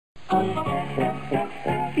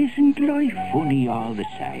Isn't life funny all the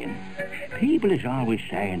same? People is always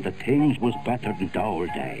saying that things was better than the old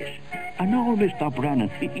days. And old Mr. Brennan,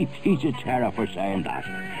 he's a terror for saying that.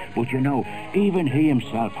 But you know, even he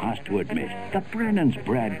himself has to admit that Brennan's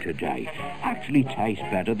bread today actually tastes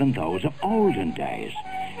better than those of olden days.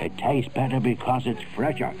 It tastes better because it's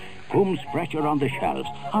fresher, comes fresher on the shelves,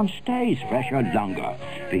 and stays fresher longer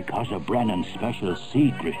because of Brennan's special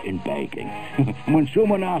secret in baking. When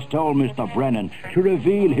someone asked old Mr. Brennan to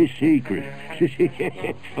reveal his secret, she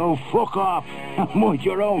said, "Oh, fuck off, mind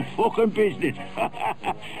your own fucking business."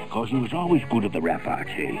 Because he was always good at the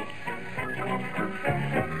repartee.